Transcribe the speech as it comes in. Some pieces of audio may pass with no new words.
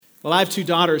Well, I have two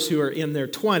daughters who are in their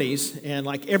 20s, and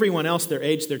like everyone else their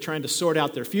age, they're trying to sort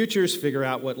out their futures, figure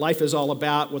out what life is all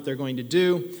about, what they're going to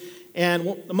do.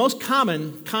 And the most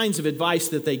common kinds of advice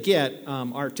that they get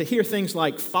are to hear things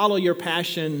like, follow your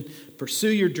passion, pursue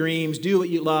your dreams, do what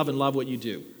you love, and love what you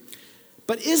do.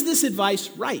 But is this advice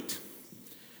right?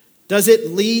 Does it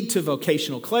lead to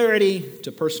vocational clarity,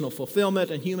 to personal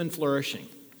fulfillment, and human flourishing?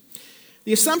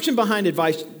 The assumption behind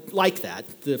advice like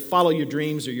that, to follow your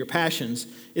dreams or your passions,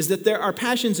 is that there are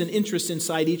passions and interests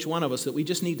inside each one of us that we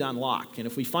just need to unlock. And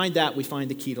if we find that, we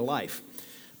find the key to life.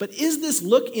 But is this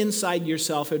look inside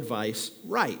yourself advice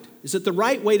right? Is it the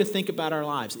right way to think about our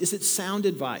lives? Is it sound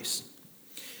advice?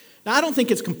 Now, I don't think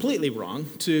it's completely wrong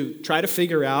to try to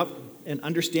figure out and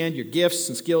understand your gifts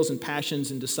and skills and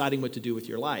passions in deciding what to do with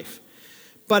your life.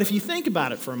 But if you think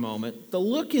about it for a moment, the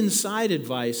look inside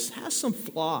advice has some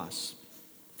flaws.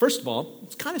 First of all,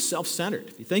 it's kind of self-centered.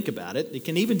 If you think about it, it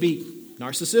can even be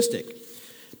narcissistic.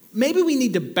 Maybe we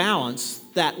need to balance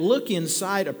that look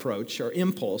inside approach or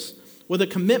impulse with a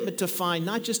commitment to find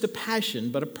not just a passion,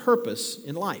 but a purpose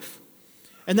in life.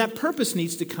 And that purpose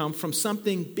needs to come from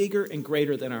something bigger and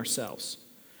greater than ourselves.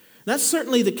 That's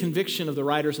certainly the conviction of the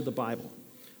writers of the Bible.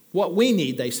 What we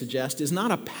need, they suggest, is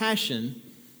not a passion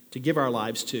to give our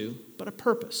lives to, but a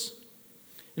purpose.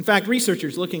 In fact,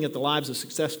 researchers looking at the lives of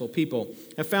successful people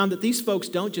have found that these folks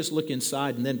don't just look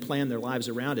inside and then plan their lives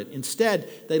around it. Instead,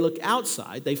 they look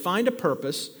outside, they find a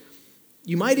purpose,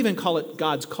 you might even call it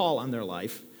God's call on their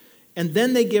life, and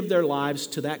then they give their lives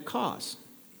to that cause.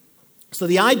 So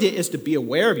the idea is to be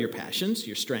aware of your passions,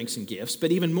 your strengths and gifts,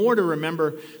 but even more to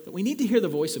remember that we need to hear the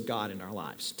voice of God in our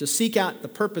lives, to seek out the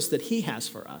purpose that He has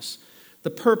for us, the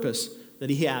purpose that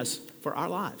He has for our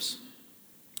lives.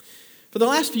 For the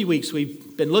last few weeks,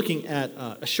 we've been looking at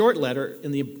a short letter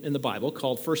in the Bible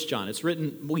called 1 John. It's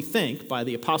written, we think, by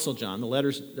the Apostle John. The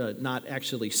letter's not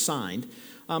actually signed.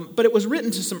 But it was written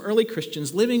to some early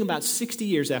Christians living about 60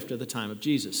 years after the time of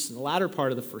Jesus, in the latter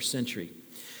part of the first century.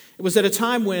 It was at a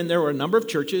time when there were a number of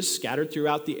churches scattered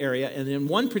throughout the area, and in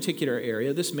one particular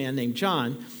area, this man named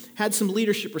John had some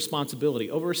leadership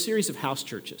responsibility over a series of house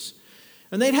churches.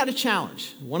 And they'd had a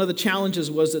challenge. One of the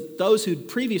challenges was that those who'd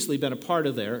previously been a part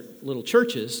of their little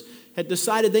churches had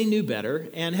decided they knew better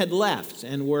and had left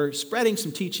and were spreading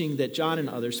some teaching that John and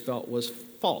others felt was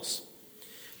false.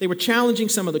 They were challenging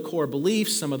some of the core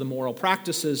beliefs, some of the moral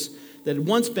practices that had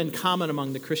once been common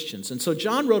among the Christians. And so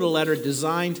John wrote a letter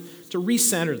designed to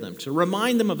recenter them, to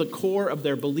remind them of the core of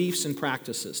their beliefs and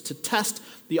practices, to test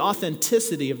the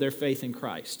authenticity of their faith in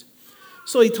Christ.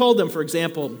 So he told them, for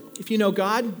example, if you know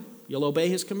God, you'll obey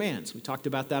His commands. We talked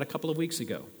about that a couple of weeks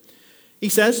ago. He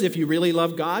says if you really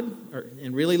love God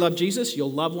and really love Jesus,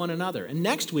 you'll love one another. And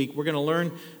next week, we're going to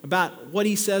learn about what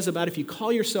he says about if you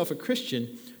call yourself a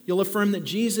Christian, you'll affirm that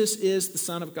Jesus is the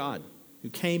Son of God who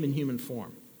came in human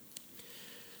form.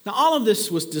 Now, all of this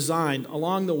was designed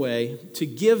along the way to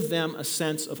give them a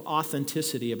sense of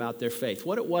authenticity about their faith,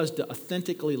 what it was to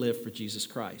authentically live for Jesus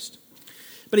Christ.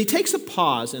 But he takes a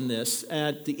pause in this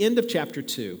at the end of chapter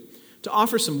 2 to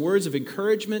offer some words of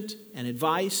encouragement and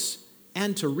advice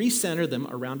and to recenter them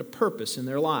around a purpose in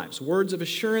their lives, words of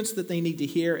assurance that they need to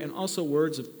hear and also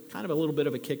words of kind of a little bit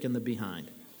of a kick in the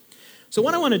behind. So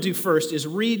what I want to do first is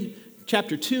read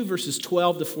chapter 2, verses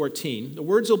 12 to 14. The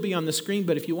words will be on the screen,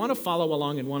 but if you want to follow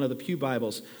along in one of the pew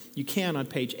Bibles, you can on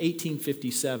page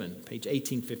 1857. Page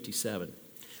 1857.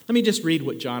 Let me just read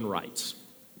what John writes.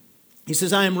 He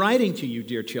says, I am writing to you,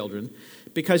 dear children,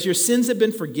 because your sins have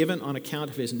been forgiven on account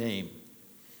of His name.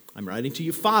 I'm writing to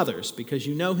you, fathers, because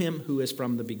you know Him who is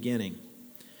from the beginning.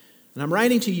 And I'm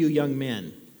writing to you, young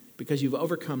men, because you've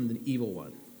overcome the evil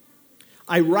one.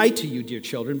 I write to you, dear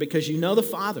children, because you know the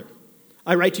Father.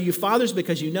 I write to you, fathers,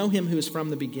 because you know Him who is from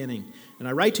the beginning. And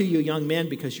I write to you, young men,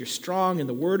 because you're strong and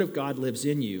the Word of God lives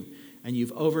in you, and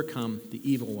you've overcome the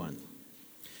evil one.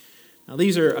 Now,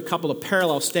 these are a couple of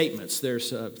parallel statements.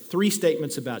 There's 3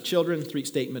 statements about children, 3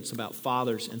 statements about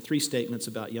fathers, and 3 statements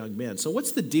about young men. So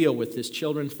what's the deal with this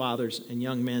children, fathers, and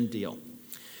young men deal?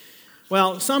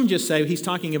 Well, some just say he's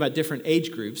talking about different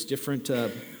age groups, different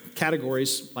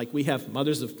categories, like we have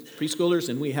mothers of preschoolers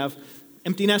and we have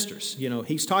empty nesters. You know,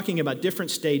 he's talking about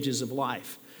different stages of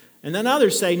life. And then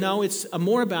others say, no, it's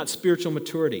more about spiritual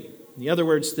maturity. In other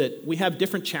words, that we have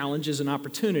different challenges and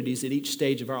opportunities at each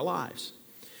stage of our lives.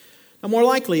 Now, more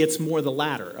likely, it's more the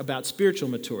latter, about spiritual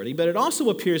maturity, but it also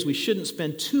appears we shouldn't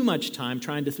spend too much time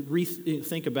trying to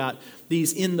think about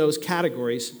these in those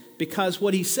categories, because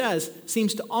what he says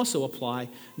seems to also apply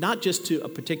not just to a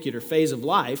particular phase of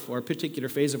life or a particular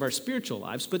phase of our spiritual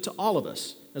lives, but to all of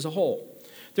us as a whole.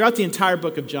 Throughout the entire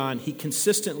book of John, he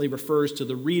consistently refers to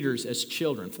the readers as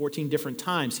children. 14 different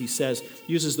times he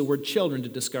uses the word children to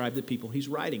describe the people he's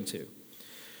writing to.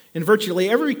 In virtually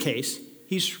every case,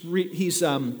 he's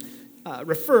referring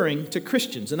to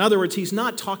Christians. In other words, he's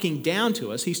not talking down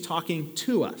to us, he's talking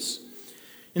to us.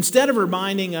 Instead of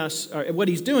reminding us, what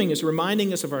he's doing is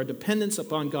reminding us of our dependence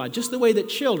upon God, just the way that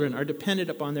children are dependent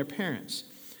upon their parents.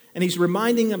 And he's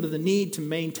reminding them of the need to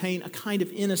maintain a kind of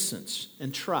innocence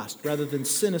and trust rather than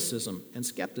cynicism and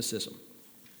skepticism.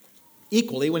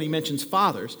 Equally, when he mentions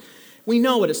fathers, we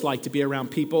know what it's like to be around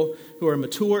people who are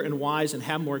mature and wise and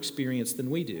have more experience than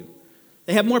we do.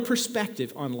 They have more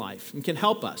perspective on life and can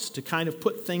help us to kind of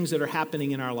put things that are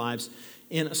happening in our lives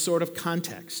in a sort of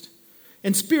context.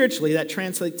 And spiritually, that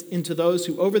translates into those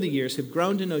who over the years have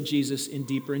grown to know Jesus in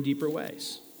deeper and deeper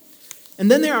ways.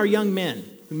 And then there are young men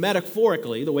who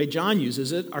metaphorically, the way John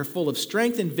uses it, are full of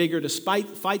strength and vigor to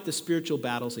fight the spiritual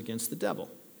battles against the devil.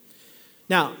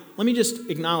 Now, let me just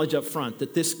acknowledge up front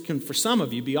that this can, for some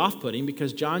of you, be off-putting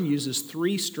because John uses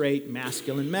 3 straight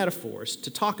masculine metaphors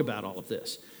to talk about all of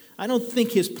this. I don't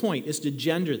think his point is to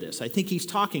gender this. I think he's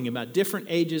talking about different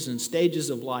ages and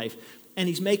stages of life, and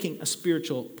he's making a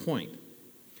spiritual point.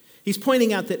 He's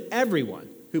pointing out that everyone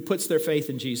who puts their faith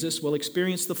in Jesus will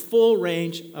experience the full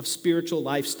range of spiritual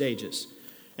life stages.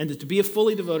 And that to be a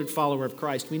fully devoted follower of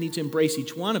Christ, we need to embrace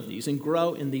each one of these and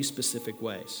grow in these specific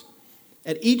ways.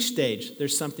 At each stage,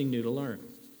 there's something new to learn.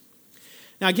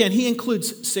 Now again, he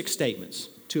includes 6 statements,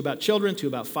 2 about children, 2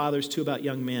 about fathers, 2 about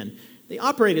young men. They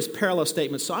operate as parallel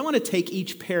statements, so I want to take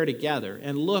each pair together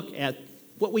and look at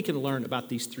what we can learn about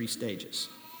these 3 stages.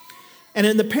 And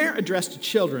in the pair addressed to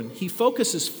children, he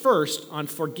focuses first on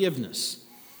forgiveness.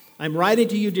 I'm writing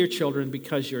to you, dear children,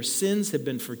 because your sins have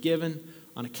been forgiven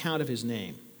on account of his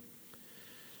name.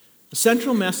 The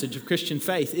central message of Christian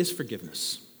faith is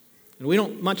forgiveness. And we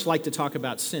don't much like to talk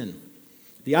about sin.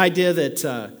 The idea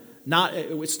that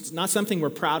it's not something we're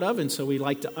proud of, and so we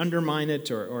like to undermine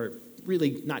it or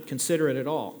really not consider it at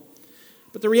all.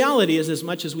 But the reality is, as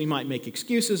much as we might make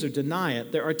excuses or deny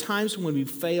it, there are times when we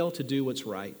fail to do what's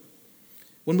right.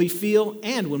 When we feel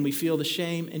the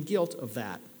shame and guilt of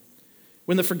that.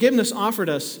 When the forgiveness offered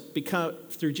us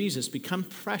through Jesus becomes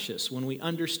precious when we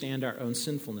understand our own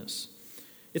sinfulness.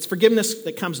 It's forgiveness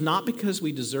that comes not because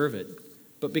we deserve it,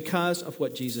 but because of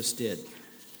what Jesus did.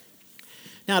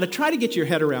 Now, to try to get your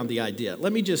head around the idea,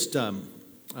 let me just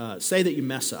say that you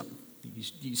mess up.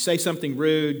 You say something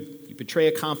rude, you betray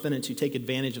a confidence, you take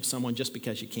advantage of someone just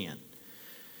because you can.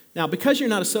 Now, because you're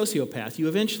not a sociopath, you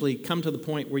eventually come to the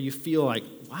point where you feel like,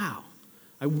 wow,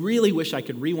 I really wish I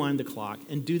could rewind the clock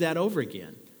and do that over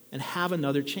again and have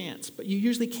another chance. But you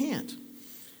usually can't.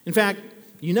 In fact,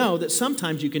 you know that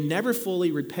sometimes you can never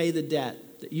fully repay the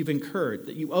debt that you've incurred,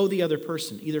 that you owe the other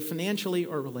person, either financially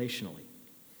or relationally.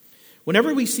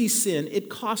 Whenever we see sin, it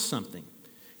costs something.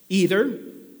 Either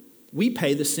we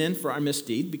pay the sin for our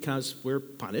misdeed because we're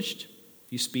punished.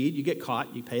 If you speed, you get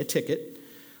caught, you pay a ticket.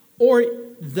 Or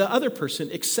the other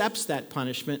person accepts that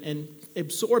punishment and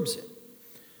absorbs it.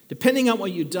 Depending on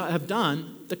what you have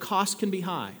done, the cost can be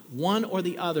high. One or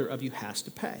the other of you has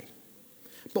to pay.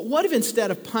 But what if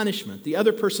instead of punishment, the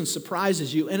other person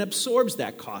surprises you and absorbs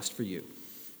that cost for you?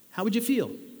 How would you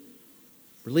feel?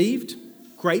 Relieved?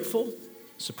 Grateful?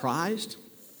 Surprised?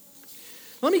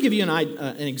 Let me give you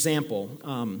an example,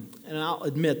 and I'll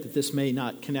admit that this may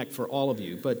not connect for all of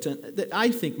you, but that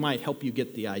I think might help you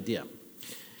get the idea.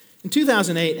 In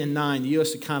 2008 and 2009, the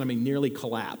U.S. economy nearly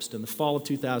collapsed. In the fall of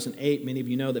 2008, many of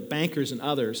you know that bankers and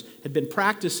others had been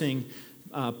practicing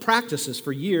practices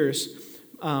for years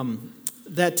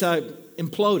that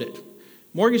imploded.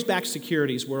 Mortgage-backed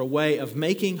securities were a way of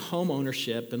making home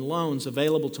ownership and loans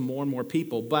available to more and more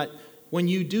people, but when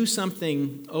you do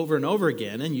something over and over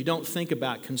again and you don't think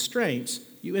about constraints,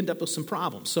 you end up with some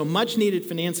problems. So much needed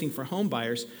financing for home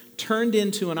buyers turned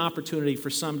into an opportunity for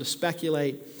some to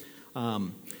speculate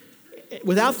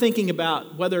without thinking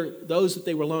about whether those that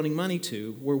they were loaning money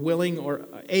to were willing or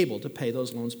able to pay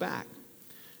those loans back.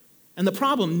 And the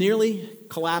problem nearly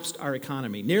collapsed our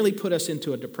economy, nearly put us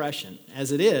into a depression.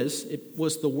 As it is, it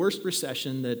was the worst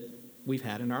recession that we've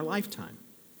had in our lifetime.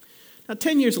 Now,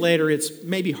 10 years later, it's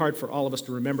maybe hard for all of us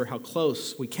to remember how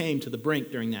close we came to the brink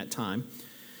during that time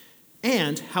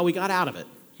and how we got out of it.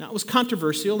 Now, it was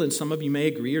controversial, and some of you may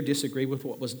agree or disagree with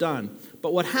what was done.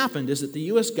 But what happened is that the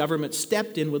U.S. government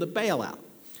stepped in with a bailout.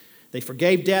 They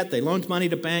forgave debt, they loaned money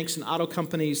to banks and auto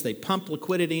companies, they pumped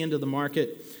liquidity into the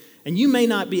market. And you may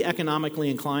not be economically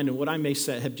inclined, and what I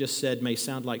have just said may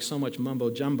sound like so much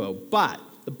mumbo-jumbo, but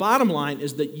the bottom line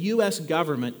is that U.S.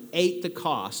 government ate the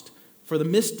cost for the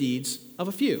misdeeds of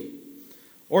a few.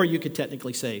 Or you could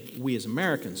technically say we as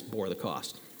Americans bore the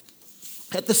cost.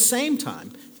 At the same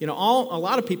time, a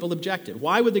lot of people objected.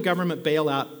 Why would the government bail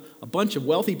out a bunch of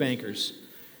wealthy bankers?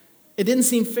 It didn't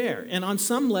seem fair, and on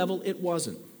some level it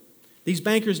wasn't. These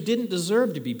bankers didn't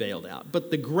deserve to be bailed out,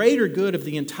 but the greater good of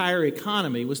the entire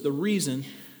economy was the reason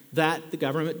that the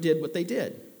government did what they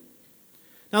did.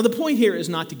 Now, the point here is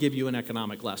not to give you an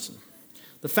economic lesson.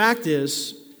 The fact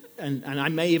is, and I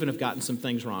may even have gotten some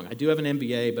things wrong. I do have an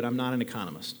MBA, but I'm not an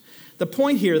economist. The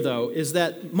point here, though, is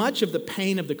that much of the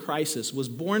pain of the crisis was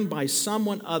borne by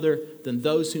someone other than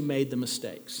those who made the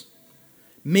mistakes.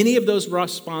 Many of those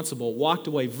responsible walked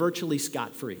away virtually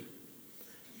scot-free.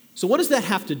 So what does that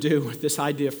have to do with this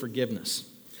idea of forgiveness?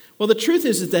 Well, the truth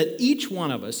is that each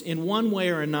one of us, in one way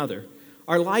or another,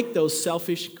 are like those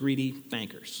selfish, greedy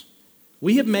bankers.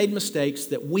 We have made mistakes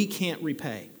that we can't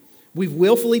repay. We've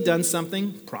willfully done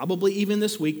something, probably even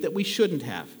this week, that we shouldn't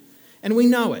have. And we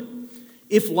know it.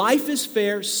 If life is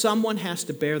fair, someone has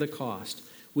to bear the cost.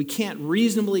 We can't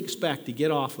reasonably expect to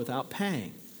get off without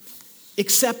paying.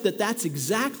 Except that that's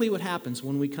exactly what happens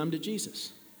when we come to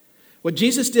Jesus. What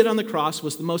Jesus did on the cross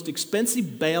was the most expensive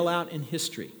bailout in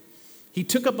history. He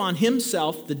took upon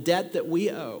himself the debt that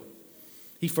we owe.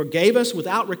 He forgave us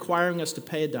without requiring us to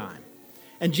pay a dime.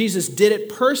 And Jesus did it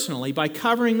personally by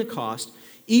covering the cost,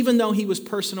 even though he was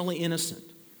personally innocent.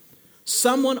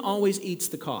 Someone always eats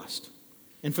the cost.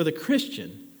 And for the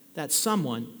Christian, that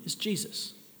someone is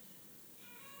Jesus.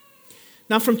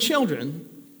 Now, from children,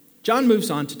 John moves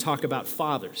on to talk about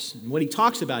fathers. And what he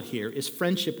talks about here is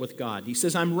friendship with God. He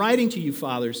says, I'm writing to you,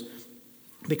 fathers,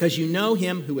 because you know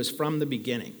him who is from the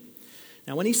beginning.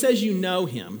 Now, when he says you know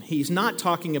him, he's not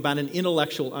talking about an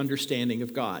intellectual understanding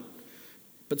of God,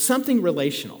 but something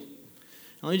relational.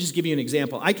 Now, let me just give you an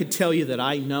example. I could tell you that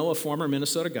I know a former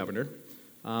Minnesota governor,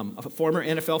 a former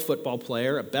NFL football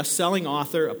player, a best-selling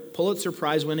author, a Pulitzer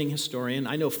Prize-winning historian.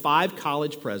 I know 5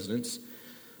 college presidents,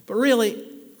 but really,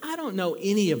 I don't know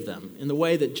any of them in the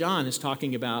way that John is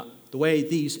talking about the way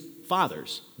these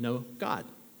fathers know God.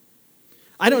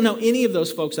 I don't know any of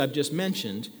those folks I've just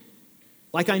mentioned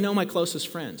like I know my closest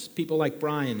friends, people like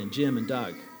Brian and Jim and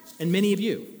Doug, and many of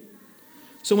you.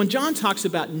 So when John talks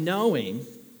about knowing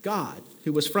God,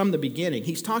 who was from the beginning,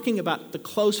 he's talking about the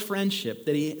close friendship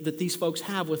that these folks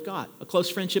have with God, a close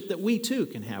friendship that we too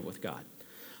can have with God,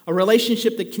 a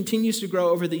relationship that continues to grow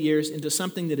over the years into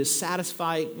something that is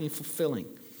satisfying and fulfilling.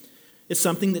 It's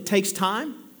something that takes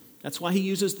time. That's why he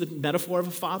uses the metaphor of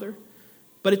a father.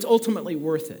 But it's ultimately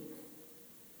worth it.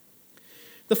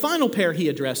 The final pair he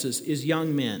addresses is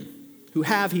young men who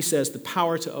have, he says, the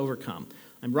power to overcome.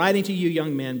 I'm writing to you,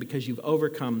 young men, because you've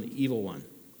overcome the evil one.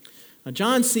 Now,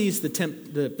 John sees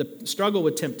the struggle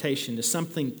with temptation as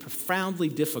something profoundly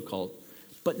difficult,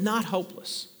 but not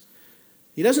hopeless.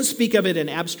 He doesn't speak of it in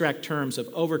abstract terms of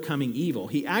overcoming evil.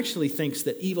 He actually thinks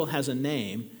that evil has a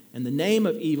name, and the name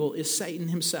of evil is Satan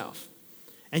himself.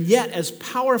 And yet, as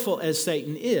powerful as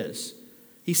Satan is,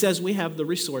 he says we have the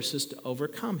resources to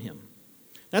overcome him.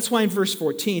 That's why in verse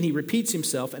 14, he repeats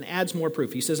himself and adds more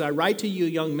proof. He says, I write to you,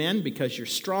 young men, because you're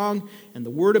strong, and the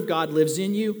word of God lives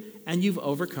in you, and you've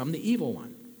overcome the evil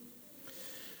one.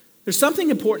 There's something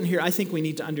important here I think we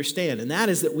need to understand, and that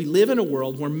is that we live in a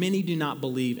world where many do not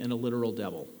believe in a literal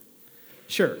devil.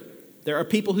 Sure, there are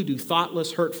people who do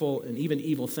thoughtless, hurtful, and even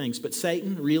evil things. But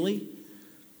Satan, really?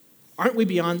 Aren't we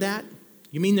beyond that?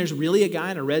 You mean there's really a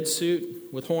guy in a red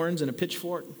suit with horns and a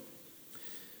pitchfork?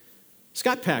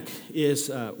 Scott Peck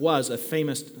was a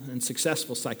famous and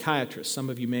successful psychiatrist. Some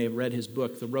of you may have read his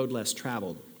book, The Road Less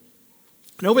Traveled.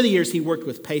 And over the years, he worked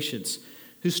with patients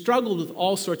who struggled with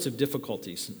all sorts of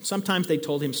difficulties. Sometimes they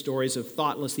told him stories of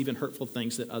thoughtless, even hurtful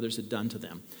things that others had done to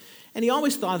them. And he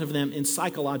always thought of them in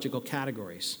psychological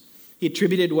categories. He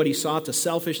attributed what he saw to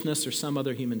selfishness or some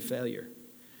other human failure.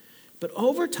 But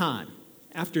over time,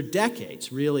 after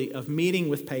decades, really, of meeting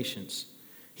with patients,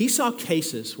 he saw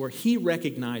cases where he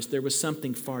recognized there was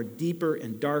something far deeper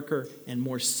and darker and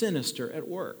more sinister at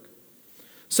work.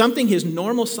 Something his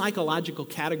normal psychological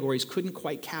categories couldn't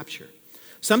quite capture.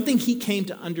 Something he came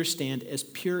to understand as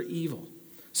pure evil.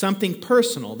 Something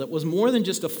personal that was more than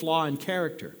just a flaw in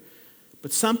character,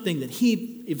 but something that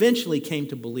he eventually came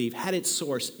to believe had its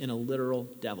source in a literal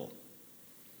devil.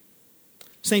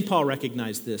 St. Paul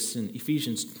recognized this in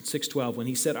Ephesians 6:12 when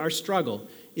he said, our struggle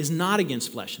is not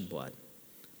against flesh and blood,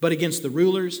 but against the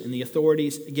rulers and the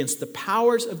authorities, against the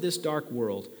powers of this dark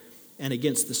world, and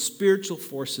against the spiritual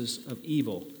forces of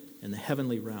evil in the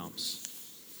heavenly realms.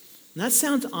 And that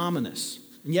sounds ominous.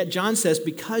 And yet John says,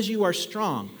 because you are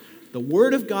strong, the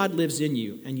word of God lives in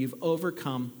you, and you've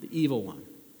overcome the evil one.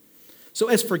 So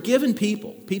as forgiven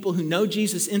people, people who know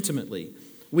Jesus intimately,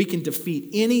 we can defeat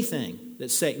anything that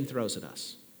Satan throws at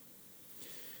us.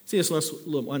 C.S. Lewis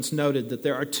once noted that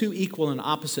there are two equal and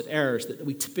opposite errors that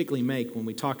we typically make when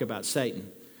we talk about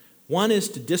Satan. One is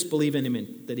to disbelieve in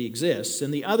him that he exists,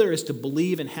 and the other is to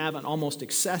believe and have an almost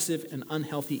excessive and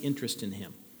unhealthy interest in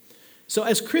him. So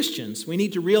as Christians, we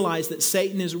need to realize that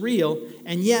Satan is real,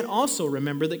 and yet also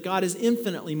remember that God is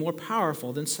infinitely more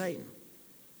powerful than Satan.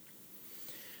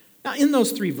 Now, in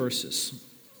those 3 verses,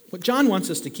 what John wants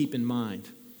us to keep in mind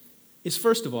is,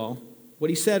 first of all, what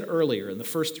he said earlier in the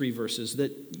first 3 verses,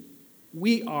 that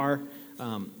we are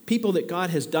people that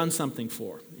God has done something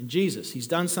for. In Jesus, he's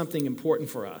done something important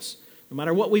for us. No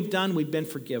matter what we've done, we've been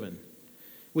forgiven.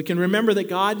 We can remember that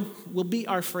God will be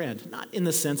our friend, not in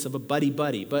the sense of a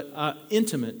buddy-buddy, but an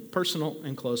intimate, personal,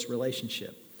 and close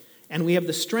relationship. And we have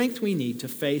the strength we need to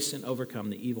face and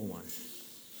overcome the evil one.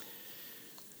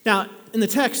 Now, in the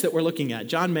text that we're looking at,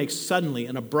 John makes suddenly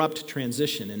an abrupt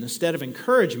transition, and instead of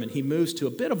encouragement, he moves to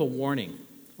a bit of a warning,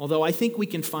 although I think we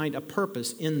can find a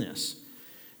purpose in this.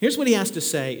 Here's what he has to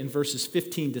say in verses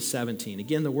 15 to 17.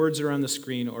 Again, the words are on the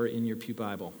screen or in your pew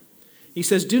Bible. He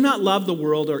says, "Do not love the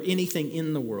world or anything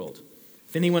in the world.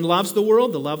 If anyone loves the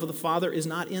world, the love of the Father is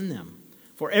not in them.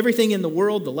 For everything in the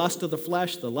world, the lust of the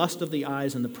flesh, the lust of the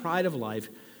eyes, and the pride of life,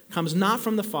 comes not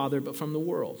from the Father, but from the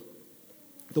world.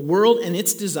 The world and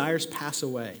its desires pass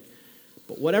away,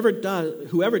 but whoever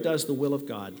does the will of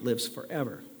God lives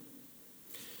forever."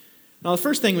 Now, the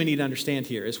first thing we need to understand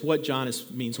here is what John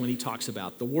means when he talks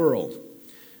about the world.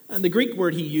 And the Greek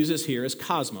word he uses here is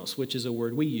cosmos, which is a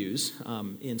word we use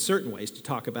in certain ways to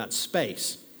talk about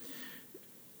space.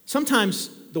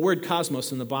 Sometimes the word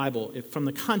cosmos in the Bible, from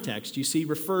the context, you see,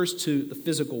 refers to the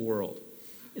physical world.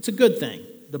 It's a good thing.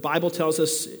 The Bible tells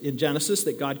us in Genesis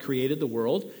that God created the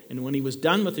world, and when he was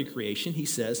done with the creation, he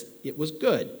says it was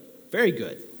good, very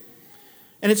good.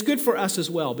 And it's good for us as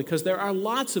well, because there are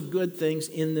lots of good things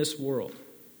in this world,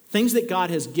 things that God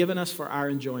has given us for our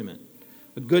enjoyment.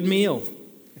 A good meal,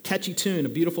 a catchy tune, a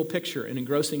beautiful picture, an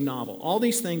engrossing novel. All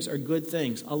these things are good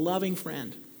things, a loving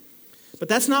friend. But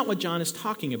that's not what John is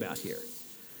talking about here.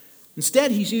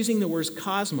 Instead, he's using the word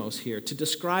cosmos here to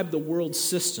describe the world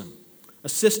system, a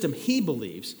system he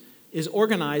believes is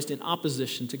organized in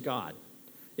opposition to God.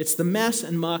 It's the mess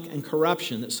and muck and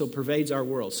corruption that so pervades our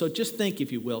world. So just think,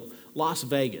 if you will, Las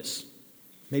Vegas.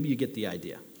 Maybe you get the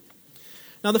idea.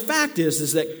 Now, the fact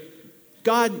is that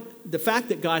the fact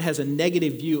that God has a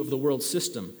negative view of the world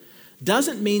system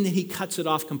doesn't mean that he cuts it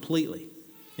off completely.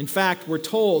 In fact, we're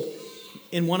told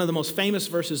in one of the most famous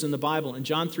verses in the Bible, in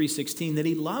John 3:16, that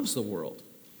he loves the world.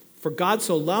 For God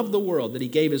so loved the world that he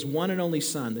gave his one and only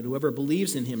Son, that whoever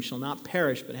believes in him shall not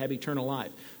perish but have eternal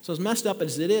life. So as messed up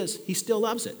as it is, he still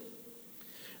loves it.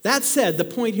 That said, the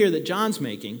point here that John's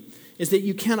making is that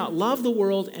you cannot love the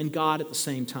world and God at the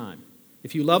same time.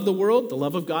 If you love the world, the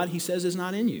love of God, he says, is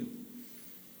not in you.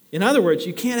 In other words,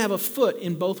 you can't have a foot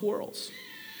in both worlds.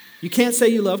 You can't say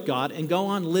you love God and go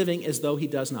on living as though he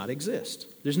does not exist.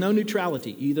 There's no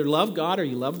neutrality. You either love God or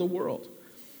you love the world.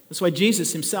 That's why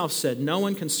Jesus himself said, no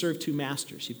one can serve 2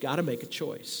 masters. You've got to make a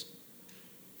choice.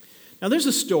 Now, there's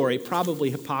a story,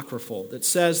 probably apocryphal, that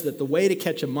says that the way to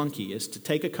catch a monkey is to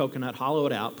take a coconut, hollow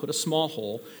it out, put a small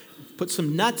hole, put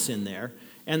some nuts in there,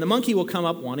 and the monkey will come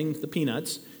up wanting the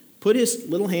peanuts, put his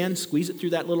little hand, squeeze it through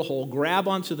that little hole, grab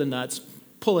onto the nuts,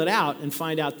 pull it out, and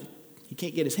find out that he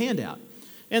can't get his hand out.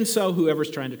 And so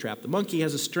whoever's trying to trap the monkey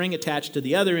has a string attached to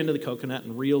the other end of the coconut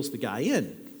and reels the guy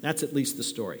in. That's at least the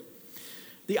story.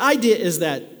 The idea is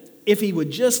that if he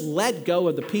would just let go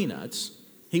of the peanuts,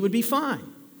 he would be fine.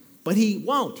 But he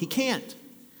won't. He can't.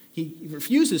 He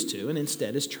refuses to and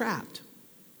instead is trapped.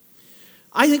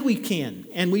 I think we can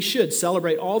and we should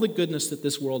celebrate all the goodness that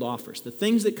this world offers, the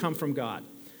things that come from God.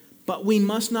 But we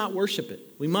must not worship it.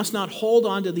 We must not hold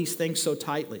on to these things so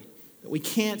tightly that we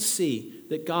can't see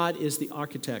that God is the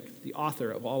architect, the author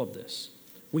of all of this.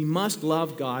 We must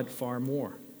love God far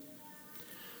more.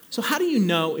 So how do you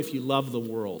know if you love the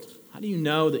world? How do you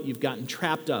know that you've gotten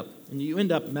trapped up and you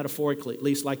end up, metaphorically at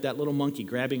least, like that little monkey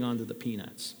grabbing onto the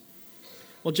peanuts?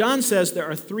 Well, John says there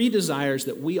are 3 desires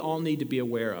that we all need to be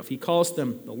aware of. He calls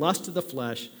them the lust of the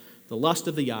flesh, the lust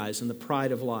of the eyes, and the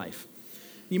pride of life.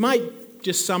 You might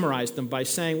just summarize them by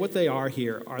saying what they are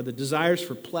here are the desires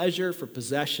for pleasure, for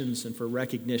possessions, and for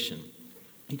recognition.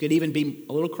 You could even be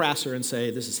a little crasser and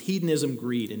say this is hedonism,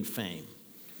 greed, and fame.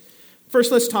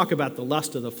 First, let's talk about the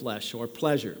lust of the flesh, or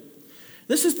pleasure.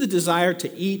 This is the desire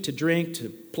to eat, to drink, to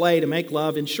play, to make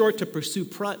love, in short, to pursue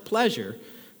pleasure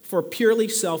for purely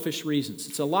selfish reasons.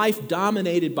 It's a life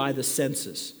dominated by the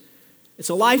senses. It's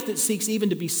a life that seeks even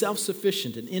to be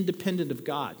self-sufficient and independent of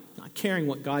God, not caring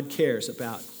what God cares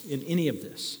about in any of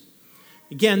this.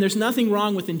 Again, there's nothing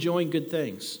wrong with enjoying good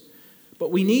things,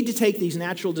 but we need to take these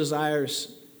natural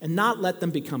desires and not let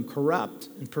them become corrupt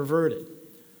and perverted,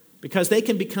 because they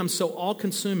can become so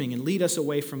all-consuming and lead us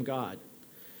away from God.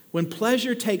 When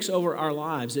pleasure takes over our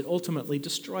lives, it ultimately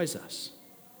destroys us.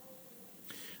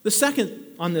 The second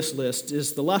on this list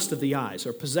is the lust of the eyes,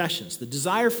 or possessions, the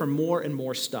desire for more and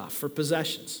more stuff, for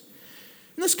possessions.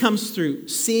 And this comes through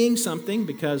seeing something,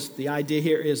 because the idea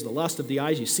here is the lust of the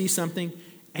eyes. You see something,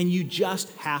 and you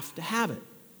just have to have it.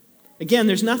 Again,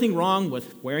 there's nothing wrong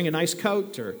with wearing a nice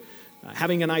coat or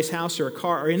having a nice house or a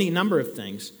car or any number of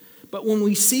things. But when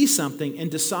we see something and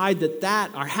decide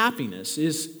that our happiness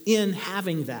is in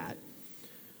having that,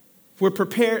 we're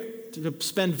prepared to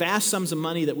spend vast sums of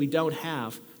money that we don't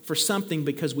have for something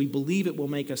because we believe it will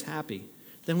make us happy,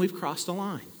 then we've crossed a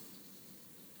line.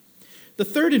 The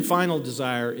third and final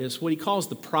desire is what he calls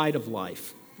the pride of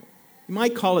life. You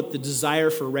might call it the desire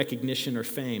for recognition or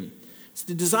fame. It's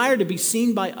the desire to be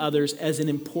seen by others as an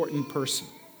important person.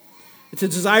 It's a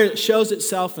desire that shows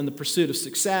itself in the pursuit of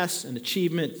success and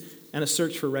achievement and a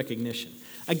search for recognition.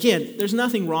 Again, there's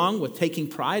nothing wrong with taking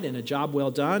pride in a job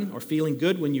well done or feeling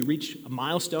good when you reach a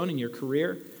milestone in your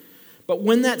career. But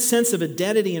when that sense of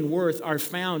identity and worth are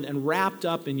found and wrapped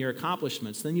up in your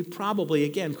accomplishments, then you probably,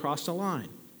 again, crossed a line.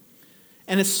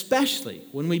 And especially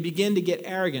when we begin to get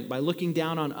arrogant by looking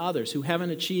down on others who haven't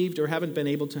achieved or haven't been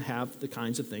able to have the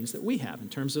kinds of things that we have in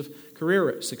terms of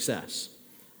career success,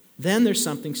 then there's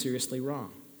something seriously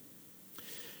wrong.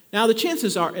 Now, the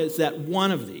chances are is that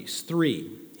one of these three,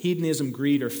 hedonism,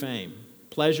 greed, or fame,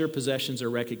 pleasure, possessions, or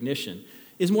recognition,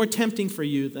 is more tempting for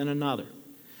you than another.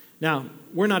 Now,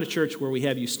 we're not a church where we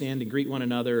have you stand and greet one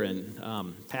another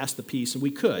and pass the peace, and we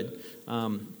could,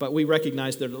 but we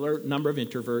recognize there are a number of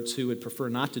introverts who would prefer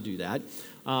not to do that.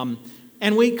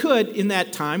 And we could, in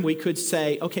that time, we could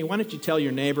say, okay, why don't you tell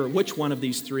your neighbor which one of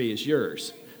these three is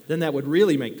yours? Then that would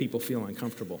really make people feel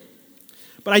uncomfortable.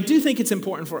 But I do think it's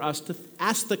important for us to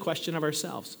ask the question of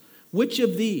ourselves, which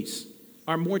of these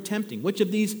are more tempting? Which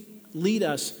of these lead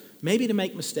us maybe to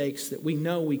make mistakes that we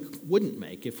know we wouldn't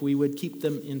make if we would keep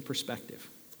them in perspective?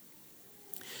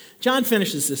 John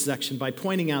finishes this section by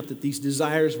pointing out that these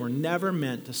desires were never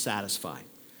meant to satisfy.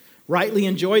 Rightly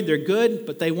enjoyed, they're good,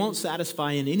 but they won't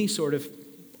satisfy in any sort of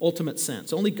ultimate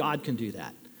sense. Only God can do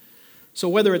that. So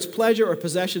whether it's pleasure or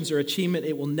possessions or achievement,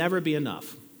 it will never be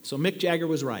enough. So Mick Jagger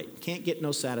was right. Can't get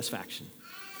no satisfaction.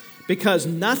 Because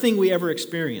nothing we ever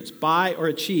experience, buy, or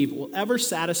achieve will ever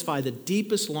satisfy the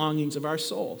deepest longings of our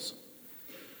souls.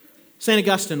 St.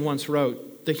 Augustine once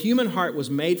wrote, "The human heart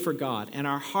was made for God, and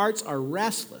our hearts are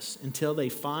restless until they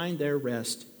find their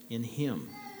rest in Him."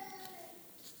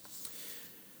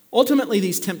 Ultimately,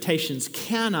 these temptations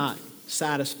cannot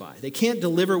satisfy. They can't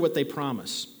deliver what they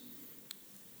promise.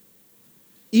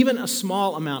 Even a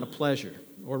small amount of pleasure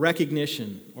or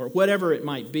recognition or whatever it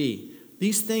might be,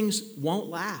 these things won't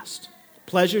last.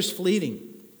 Pleasure's fleeting.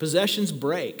 Possessions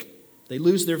break. They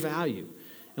lose their value.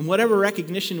 And whatever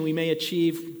recognition we may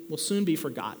achieve will soon be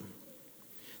forgotten.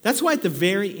 That's why at the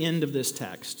very end of this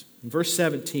text, in verse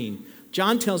 17,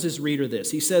 John tells his reader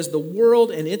this. He says, "The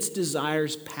world and its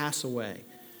desires pass away,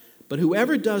 but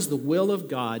whoever does the will of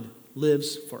God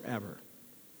lives forever."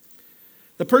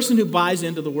 The person who buys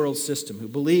into the world system, who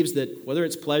believes that whether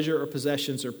it's pleasure or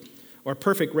possessions or a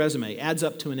perfect resume adds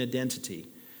up to an identity,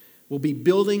 will be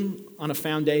building on a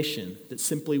foundation that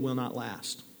simply will not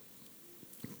last.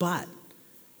 But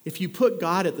if you put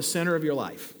God at the center of your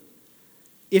life,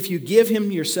 if you give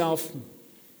Him yourself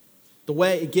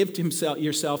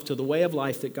yourself to the way of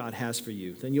life that God has for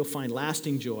you, then you'll find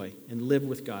lasting joy and live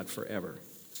with God forever.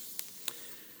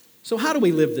 So how do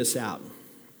we live this out?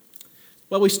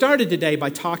 Well, we started today by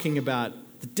talking about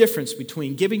the difference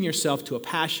between giving yourself to a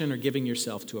passion or giving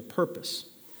yourself to a purpose.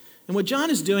 And what John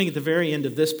is doing at the very end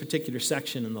of this particular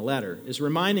section in the letter is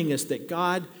reminding us that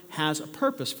God has a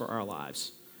purpose for our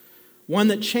lives, one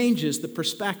that changes the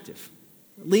perspective.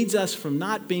 It leads us from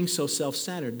not being so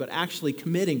self-centered, but actually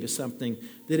committing to something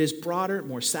that is broader,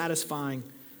 more satisfying,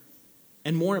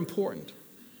 and more important.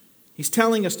 He's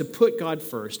telling us to put God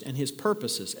first and His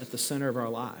purposes at the center of our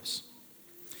lives.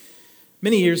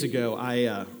 Many years ago,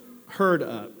 I heard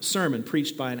a sermon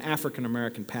preached by an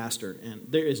African-American pastor, and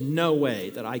there is no way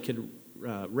that I could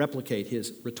replicate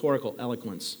his rhetorical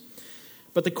eloquence.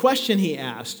 But the question he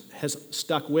asked has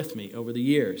stuck with me over the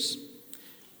years.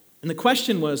 And the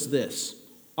question was this: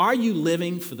 are you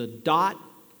living for the dot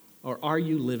or are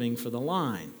you living for the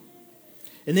line?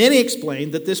 And then he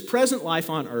explained that this present life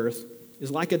on earth is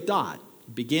like a dot.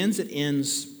 It begins, it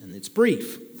ends, and it's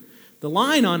brief. The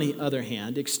line, on the other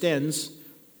hand, extends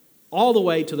all the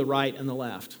way to the right and the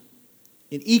left.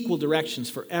 in equal directions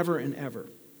forever and ever.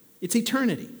 It's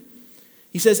eternity.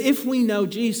 He says, if we know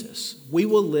Jesus, we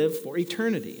will live for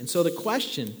eternity. And so the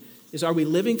question is, are we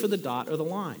living for the dot or the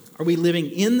line? Are we living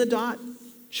in the dot?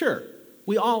 Sure,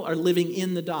 we all are living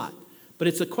in the dot. But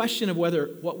it's a question of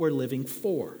what we're living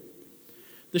for.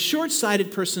 The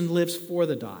short-sighted person lives for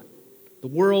the dot, the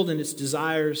world and its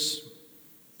desires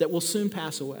that will soon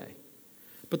pass away.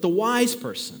 But the wise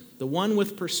person, the one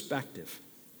with perspective,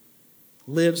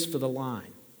 lives for the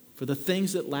line, for the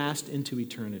things that last into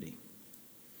eternity.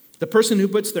 The person who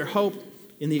puts their hope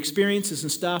in the experiences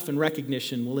and stuff and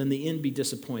recognition will in the end be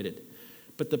disappointed.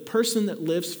 But the person that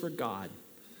lives for God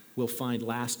will find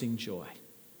lasting joy.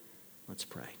 Let's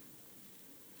pray.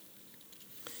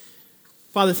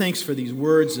 Father, thanks for these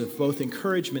words of both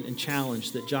encouragement and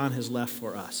challenge that John has left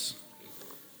for us.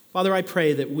 Father, I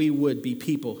pray that we would be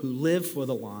people who live for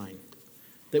the line,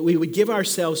 that we would give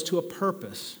ourselves to a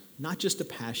purpose, not just a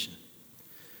passion.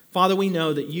 Father, we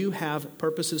know that you have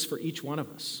purposes for each one of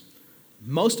us.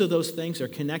 Most of those things are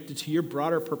connected to your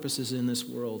broader purposes in this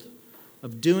world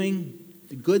of doing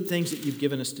the good things that you've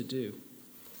given us to do,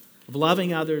 of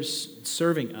loving others and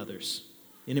serving others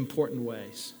in important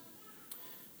ways.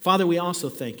 Father, we also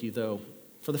thank you, though,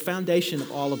 for the foundation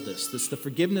of all of this. That's the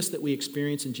forgiveness that we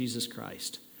experience in Jesus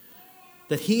Christ,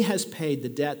 that he has paid the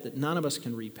debt that none of us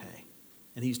can repay,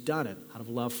 and he's done it out of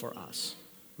love for us.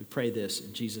 We pray this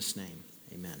in Jesus' name.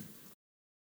 Amen.